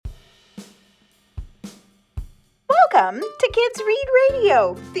Welcome to Kids Read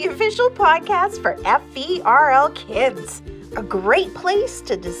Radio, the official podcast for FVRL Kids. A great place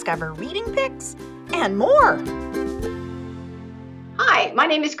to discover reading picks and more. Hi, my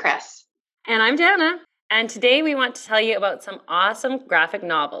name is Chris. And I'm Dana. And today we want to tell you about some awesome graphic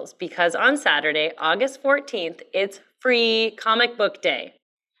novels because on Saturday, August 14th, it's Free Comic Book Day.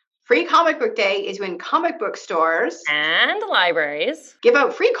 Free Comic Book Day is when comic book stores and libraries give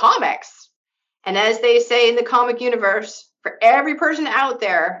out free comics. And as they say in the comic universe, for every person out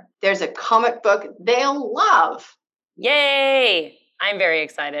there, there's a comic book they'll love. Yay! I'm very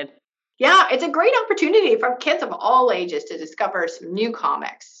excited. Yeah, it's a great opportunity for kids of all ages to discover some new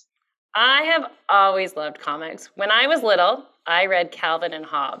comics. I have always loved comics. When I was little, I read Calvin and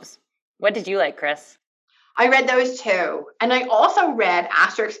Hobbes. What did you like, Chris? I read those too. And I also read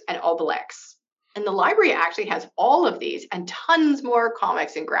Asterix and Obelix. And the library actually has all of these and tons more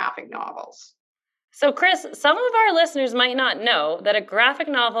comics and graphic novels. So, Chris, some of our listeners might not know that a graphic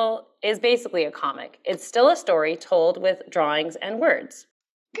novel is basically a comic. It's still a story told with drawings and words.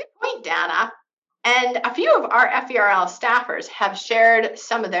 Good point, Dana. And a few of our FVRL staffers have shared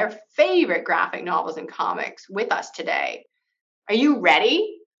some of their favorite graphic novels and comics with us today. Are you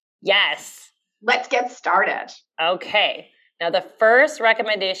ready? Yes. Let's get started. Okay. Now, the first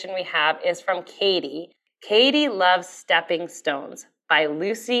recommendation we have is from Katie. Katie loves Stepping Stones by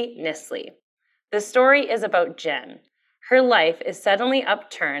Lucy Nisley. The story is about Jen. Her life is suddenly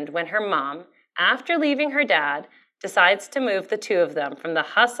upturned when her mom, after leaving her dad, decides to move the two of them from the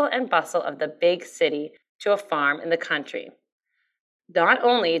hustle and bustle of the big city to a farm in the country. Not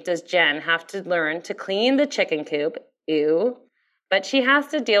only does Jen have to learn to clean the chicken coop, ew, but she has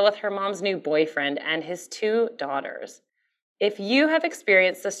to deal with her mom's new boyfriend and his two daughters. If you have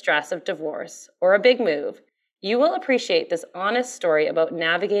experienced the stress of divorce or a big move, you will appreciate this honest story about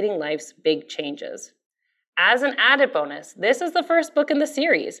navigating life's big changes. As an added bonus, this is the first book in the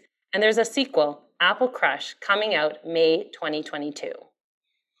series, and there's a sequel, Apple Crush, coming out May 2022.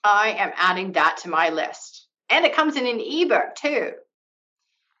 I am adding that to my list. And it comes in an ebook too.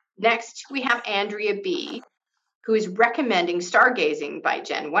 Next, we have Andrea B., who is recommending Stargazing by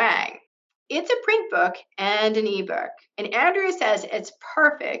Jen Wang. It's a print book and an ebook, and Andrea says it's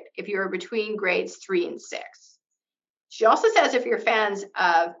perfect if you're between grades 3 and 6. She also says if you're fans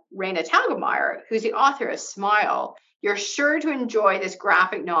of Raina Telgemeier, who's the author of Smile, you're sure to enjoy this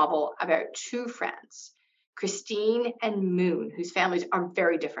graphic novel about two friends, Christine and Moon, whose families are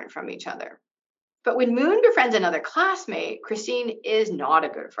very different from each other. But when Moon befriends another classmate, Christine is not a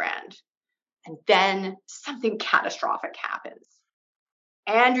good friend. And then something catastrophic happens.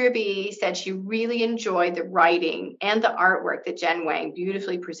 Andrea B. said she really enjoyed the writing and the artwork that Jen Wang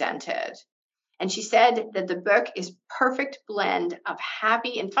beautifully presented. And she said that the book is perfect blend of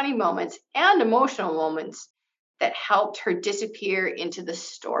happy and funny moments and emotional moments that helped her disappear into the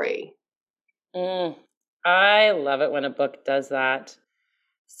story. I love it when a book does that.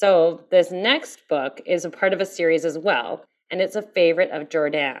 So this next book is a part of a series as well, and it's a favorite of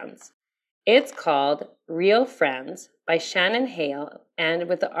Jordan's. It's called Real Friends by Shannon Hale and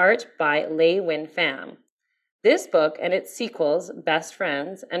with the art by Lei Win Pham. This book and its sequels, Best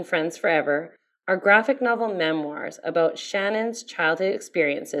Friends and Friends Forever, are graphic novel memoirs about Shannon's childhood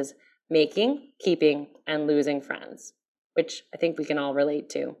experiences making, keeping, and losing friends, which I think we can all relate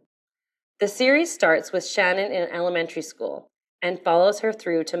to. The series starts with Shannon in elementary school and follows her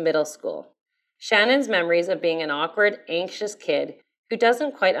through to middle school. Shannon's memories of being an awkward, anxious kid who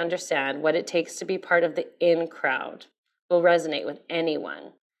doesn't quite understand what it takes to be part of the in crowd will resonate with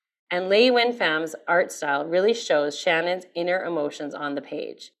anyone. And Lei Win Pham's art style really shows Shannon's inner emotions on the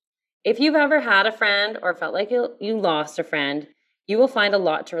page. If you've ever had a friend or felt like you lost a friend, you will find a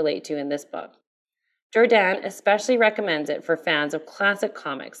lot to relate to in this book. Jordan especially recommends it for fans of classic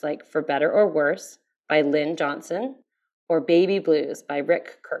comics like For Better or Worse by Lynn Johnson or Baby Blues by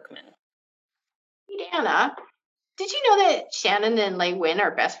Rick Kirkman. Hey, Dana, did you know that Shannon and Lei Win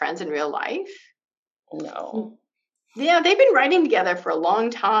are best friends in real life? No. Yeah, they've been writing together for a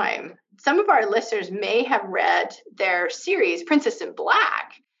long time. Some of our listeners may have read their series, Princess in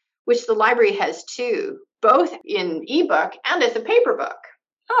Black, which the library has too, both in ebook and as a paper book.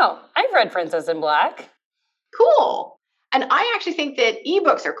 Oh, I've read Princess in Black. Cool. And I actually think that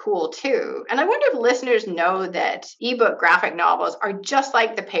ebooks are cool too. And I wonder if listeners know that ebook graphic novels are just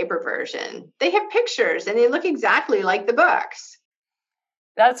like the paper version. They have pictures and they look exactly like the books.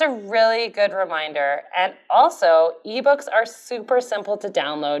 That's a really good reminder. And also, ebooks are super simple to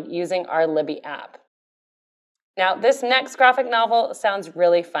download using our Libby app. Now, this next graphic novel sounds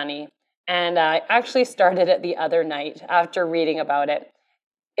really funny, and I actually started it the other night after reading about it.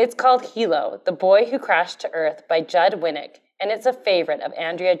 It's called Hilo, The Boy Who Crashed to Earth by Judd Winnick, and it's a favorite of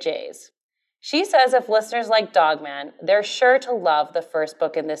Andrea Jay's. She says if listeners like Dogman, they're sure to love the first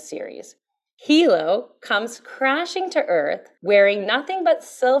book in this series. Hilo comes crashing to Earth wearing nothing but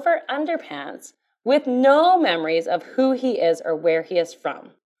silver underpants with no memories of who he is or where he is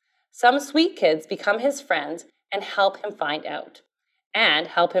from. Some sweet kids become his friends and help him find out, and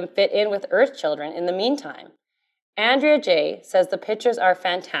help him fit in with Earth children in the meantime. Andrea Jay says the pictures are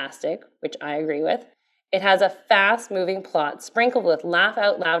fantastic, which I agree with. It has a fast-moving plot sprinkled with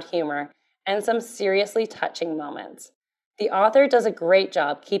laugh-out-loud humor and some seriously touching moments. The author does a great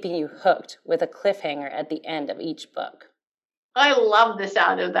job keeping you hooked with a cliffhanger at the end of each book. I love the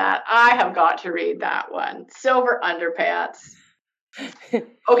sound of that. I have got to read that one. Silver Underpants.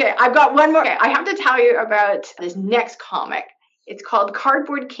 Okay, I've got one more. Okay, I have to tell you about this next comic. It's called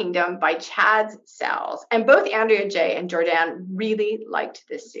Cardboard Kingdom by Chad Sells. And both Andrea Jay and Jordan really liked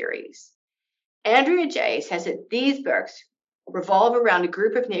this series. Andrea Jay says that these books revolve around a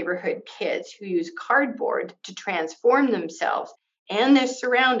group of neighborhood kids who use cardboard to transform themselves and their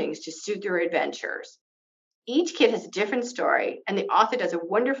surroundings to suit their adventures. Each kid has a different story, and the author does a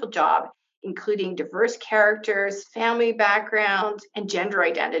wonderful job including diverse characters, family backgrounds, and gender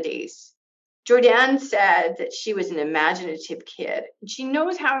identities. Jordan said that she was an imaginative kid, and she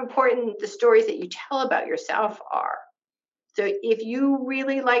knows how important the stories that you tell about yourself are. So if you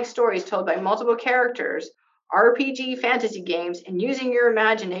really like stories told by multiple characters, RPG fantasy games, and using your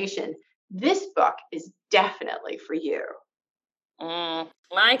imagination, this book is definitely for you.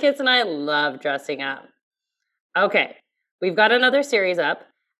 My kids and I love dressing up. Okay, we've got another series up.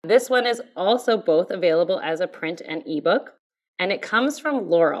 This one is also both available as a print and ebook, and it comes from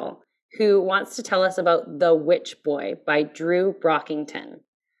Laurel, who wants to tell us about The Witch Boy by Drew Brockington.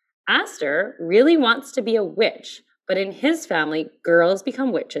 Aster really wants to be a witch, but in his family, girls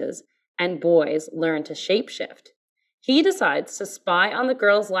become witches and boys learn to shapeshift. He decides to spy on the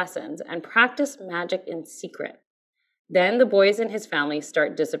girls' lessons and practice magic in secret. Then the boys in his family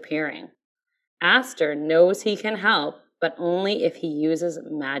start disappearing. Aster knows he can help, but only if he uses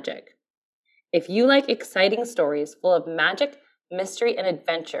magic. If you like exciting stories full of magic, mystery, and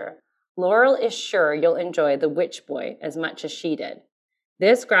adventure, Laurel is sure you'll enjoy The Witch Boy as much as she did.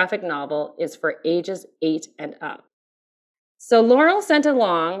 This graphic novel is for ages 8 and up. So Laurel sent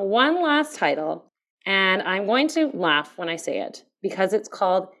along one last title, and I'm going to laugh when I say it because it's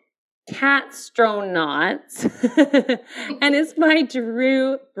called Catstronauts, and it's by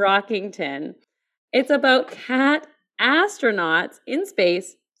Drew Brockington. It's about cat astronauts in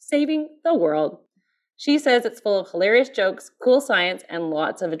space saving the world. She says it's full of hilarious jokes, cool science, and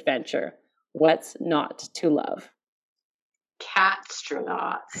lots of adventure. What's not to love?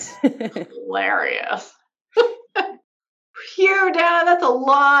 Catstronauts. Hilarious. Phew, Dana, that's a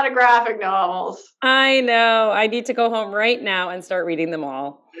lot of graphic novels. I know. I need to go home right now and start reading them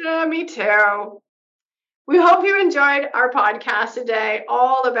all. Yeah, me too. We hope you enjoyed our podcast today,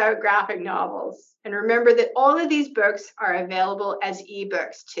 all about graphic novels. And remember that all of these books are available as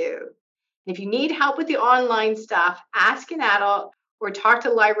ebooks too. If you need help with the online stuff, ask an adult or talk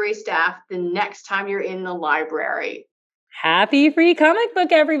to library staff the next time you're in the library. Happy Free Comic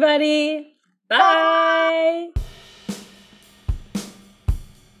Book, everybody! Bye!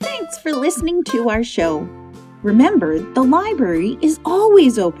 Thanks for listening to our show. Remember, the library is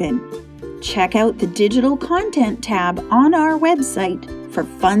always open. Check out the digital content tab on our website for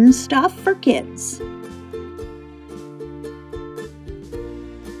fun stuff for kids.